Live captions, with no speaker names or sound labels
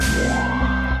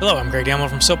Hello, I'm Greg Gamble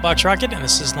from Soapbox Rocket, and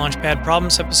this is Launchpad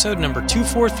Problems, episode number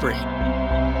 243. Houston,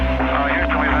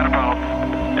 we've had a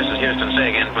problem. This is Houston. Say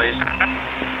again, please.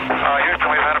 Houston,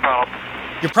 we've had a problem.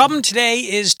 Your problem today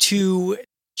is to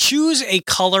choose a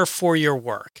color for your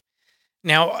work.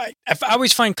 Now, I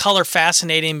always find color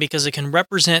fascinating because it can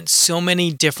represent so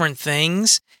many different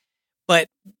things, but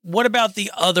what about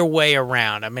the other way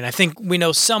around? I mean, I think we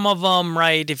know some of them,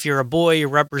 right? If you're a boy, you're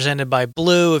represented by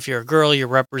blue. If you're a girl, you're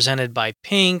represented by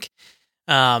pink.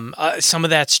 Some of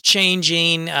that's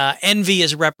changing. Envy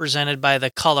is represented by the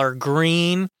color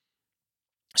green.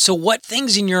 So what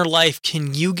things in your life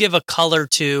can you give a color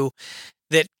to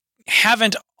that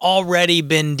haven't already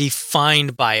been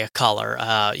defined by a color?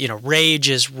 Rage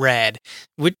is red.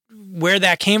 Where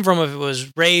that came from, if it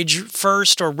was rage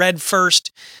first or red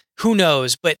first, who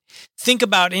knows? But think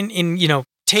about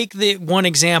take the one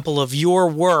example of your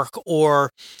work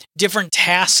or different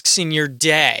tasks in your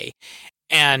day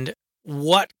and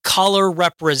what color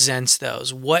represents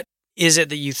those. What is it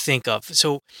that you think of?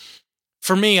 So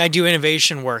for me, I do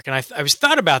innovation work, and I was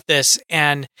thought about this,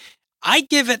 and I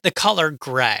give it the color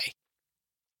gray.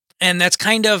 And that's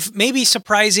kind of maybe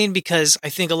surprising because I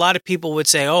think a lot of people would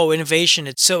say, oh, innovation,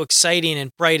 it's so exciting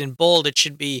and bright and bold. It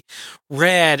should be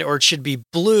red or it should be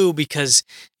blue because,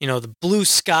 the blue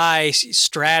sky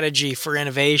strategy for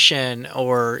innovation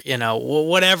or,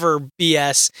 whatever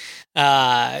BS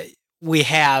we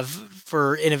have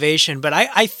for innovation. But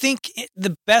I think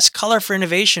the best color for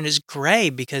innovation is gray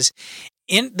because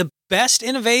the best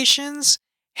innovations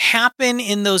happen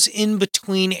in those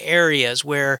in-between areas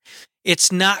where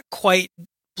it's not quite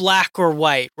black or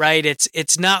white, right?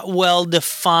 It's not well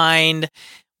defined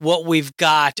what we've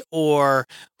got or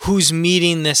who's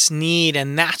meeting this need,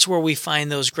 and that's where we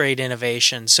find those great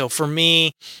innovations. So for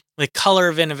me, the color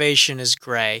of innovation is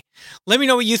gray. Let me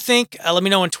know what you think. Let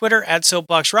me know on Twitter at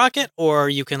SoapboxRocket, or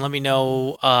you can let me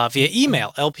know via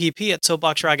email,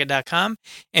 lpp@soapboxrocket.com.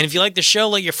 And if you like the show,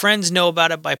 let your friends know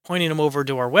about it by pointing them over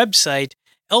to our website,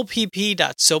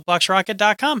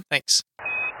 lpp.soapboxrocket.com. Thanks.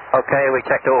 Okay, we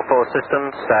checked all four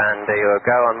systems, and you were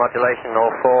go on modulation,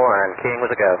 all four, and keying was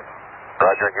a go.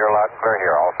 Roger, you're loud and clear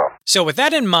here also. So with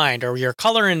that in mind, or your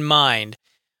color in mind,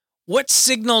 what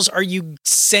signals are you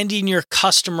sending your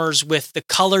customers with the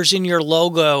colors in your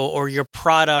logo or your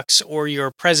products or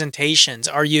your presentations?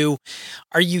 Are you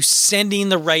sending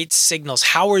the right signals?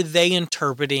 How are they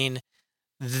interpreting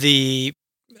the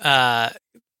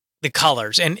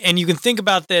colors? And you can think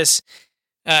about this,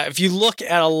 if you look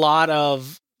at a lot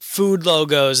of food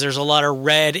logos, there's a lot of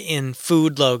red in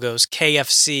food logos.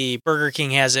 KFC, Burger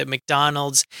King has it,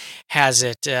 McDonald's has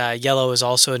it. Yellow is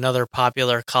also another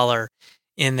popular color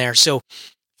in there. So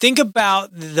think about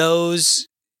those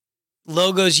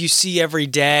logos you see every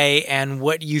day and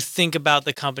what you think about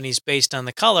the companies based on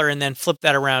the color, and then flip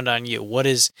that around on you. What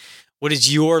is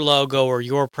your logo or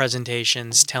your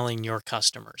presentations telling your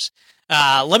customers?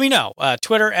 Let me know.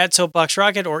 Twitter at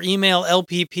SoapboxRocket or email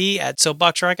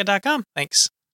lpp@soapboxrocket.com. Thanks.